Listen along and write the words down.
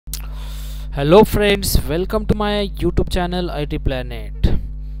Hello friends, welcome to my YouTube channel IT Planet.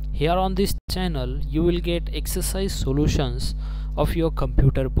 Here on this channel you will get exercise solutions of your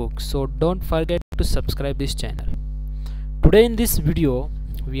computer book, so don't forget to subscribe this channel. Today in this video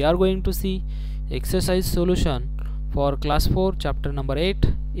we are going to see exercise solution for class 4 chapter number 8,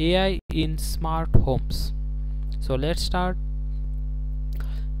 AI in smart homes. So let's start.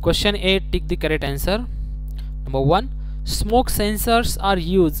 Question 8, tick the correct answer. Number 1, smoke sensors are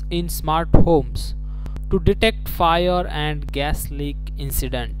used in smart homes to detect fire and gas leak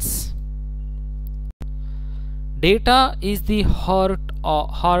incidents. Data is the heart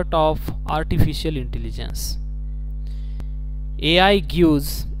of artificial intelligence. AI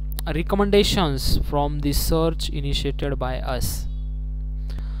gives recommendations from the search initiated by us.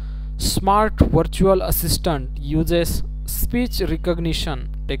 Smart virtual assistant uses speech recognition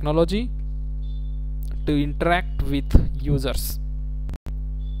technology to interact with users.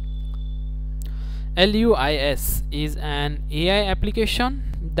 LUIS is an AI application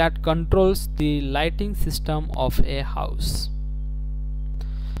that controls the lighting system of a house.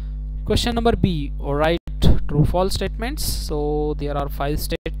 Question number B, write true false statements. So there are 5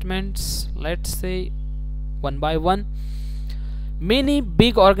 statements. Let's say one by one. Many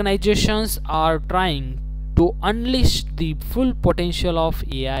big organizations are trying to unleash the full potential of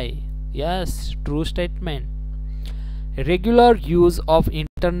AI. Yes, true statement. Regular use of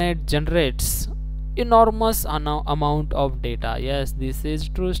internet generates enormous amount of data. Yes, this is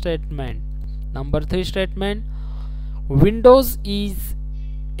true statement. Number 3 statement, Windows is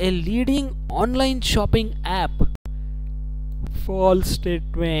a leading online shopping app. False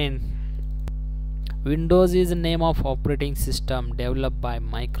statement. Windows is the name of operating system developed by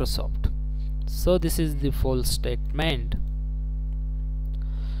Microsoft. So this is the false statement.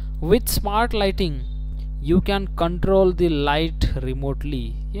 With smart lighting, you can control the light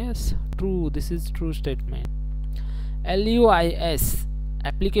remotely. Yes, true. This is true statement. LUIS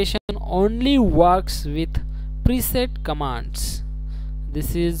application only works with preset commands.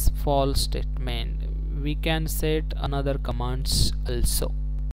 This is false statement. We can set another commands also.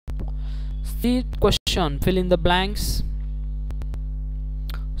 See question, fill in the blanks.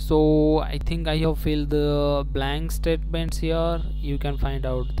 So I think I have filled the blank statements here. You can find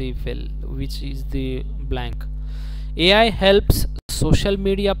out the fill, which is the blank. AI helps social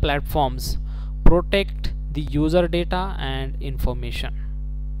media platforms protect the user data and information.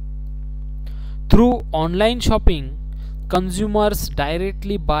 Through online shopping, consumers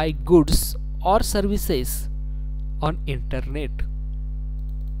directly buy goods or services on internet.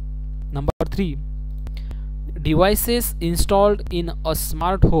 Number 3, devices installed in a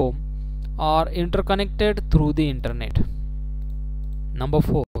smart home are interconnected through the internet. Number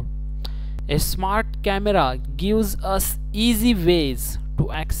 4, a smart camera gives us easy ways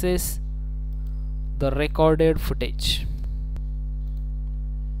to access the recorded footage.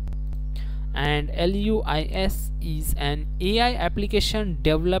 And LUIS is an AI application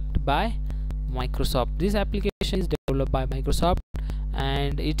developed by Microsoft. This application is developed by Microsoft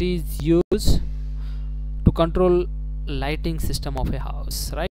and it is used to control lighting system of a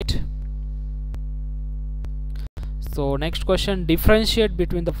house, right? So next question, differentiate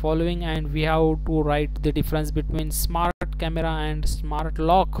between the following, and we have to write the difference between smart camera and smart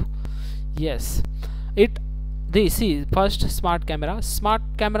lock. Yes, see, first, smart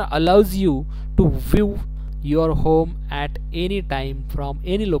camera allows you to view your home at any time from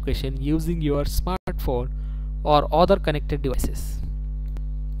any location using your smartphone or other connected devices.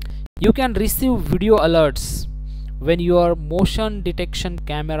 You can receive video alerts when your motion detection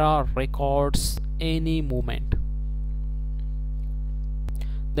camera records any movement.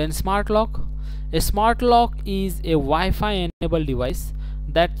 Then smart lock. A smart lock is a Wi-Fi enabled device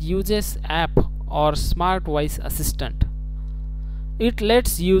that uses app or smart voice assistant. It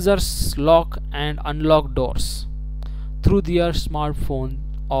lets users lock and unlock doors through their smartphone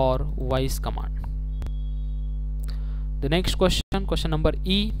or voice command. The next question, question number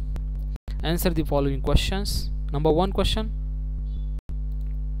E. Answer the following questions. Number 1 question,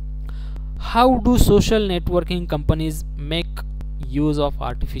 how do social networking companies make use of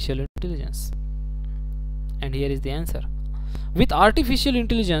artificial intelligence? And here is the answer. With artificial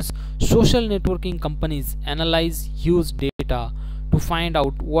intelligence, social networking companies analyze used data to find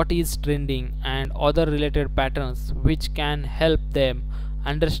out what is trending and other related patterns, which can help them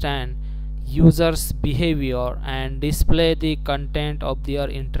understand users' behavior and display the content of their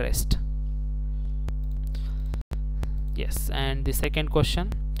interest. Yes, and the second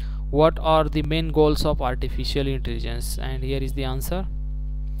question, what are the main goals of artificial intelligence? And here is the answer.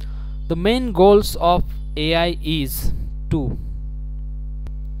 The main goals of AI is to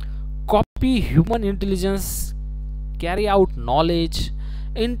copy human intelligence, carry out knowledge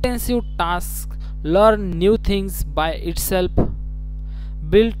intensive tasks, learn new things by itself,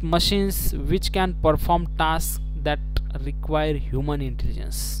 build machines which can perform tasks that require human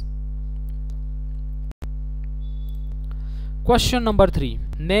intelligence. Question number 3.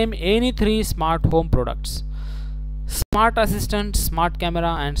 Name any 3 smart home products. Smart assistant, smart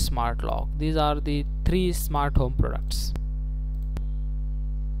camera and smart lock. These are the 3 smart home products.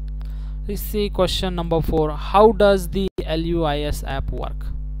 Let's see question number 4. How does the LUIS app work?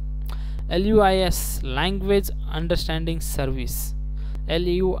 LUIS, Language Understanding Service.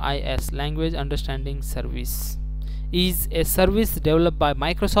 LUIS, Language Understanding Service, is a service developed by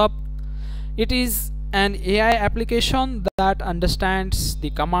Microsoft. It is an AI application that understands the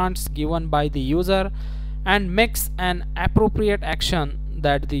commands given by the user and makes an appropriate action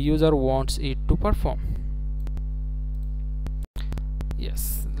that the user wants it to perform.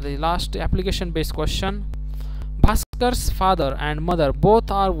 Yes, the last application based question. Bhaskar's father and mother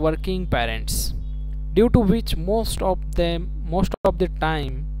both are working parents, due to which most of the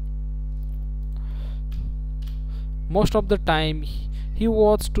time he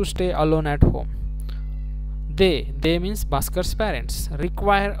was to stay alone at home. They means Bhaskar's parents,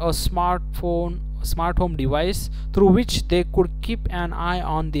 require a smart home device through which they could keep an eye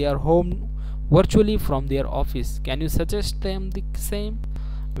on their home virtually from their office. Can you suggest them the same?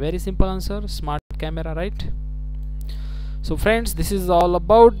 Very simple answer, smart camera, right? So friends, this is all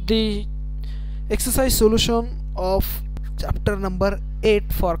about the exercise solution of chapter number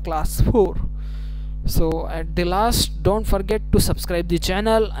 8 for class 4. So at the last, don't forget to subscribe the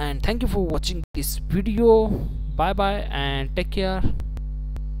channel, and thank you for watching this video. Bye bye and take care.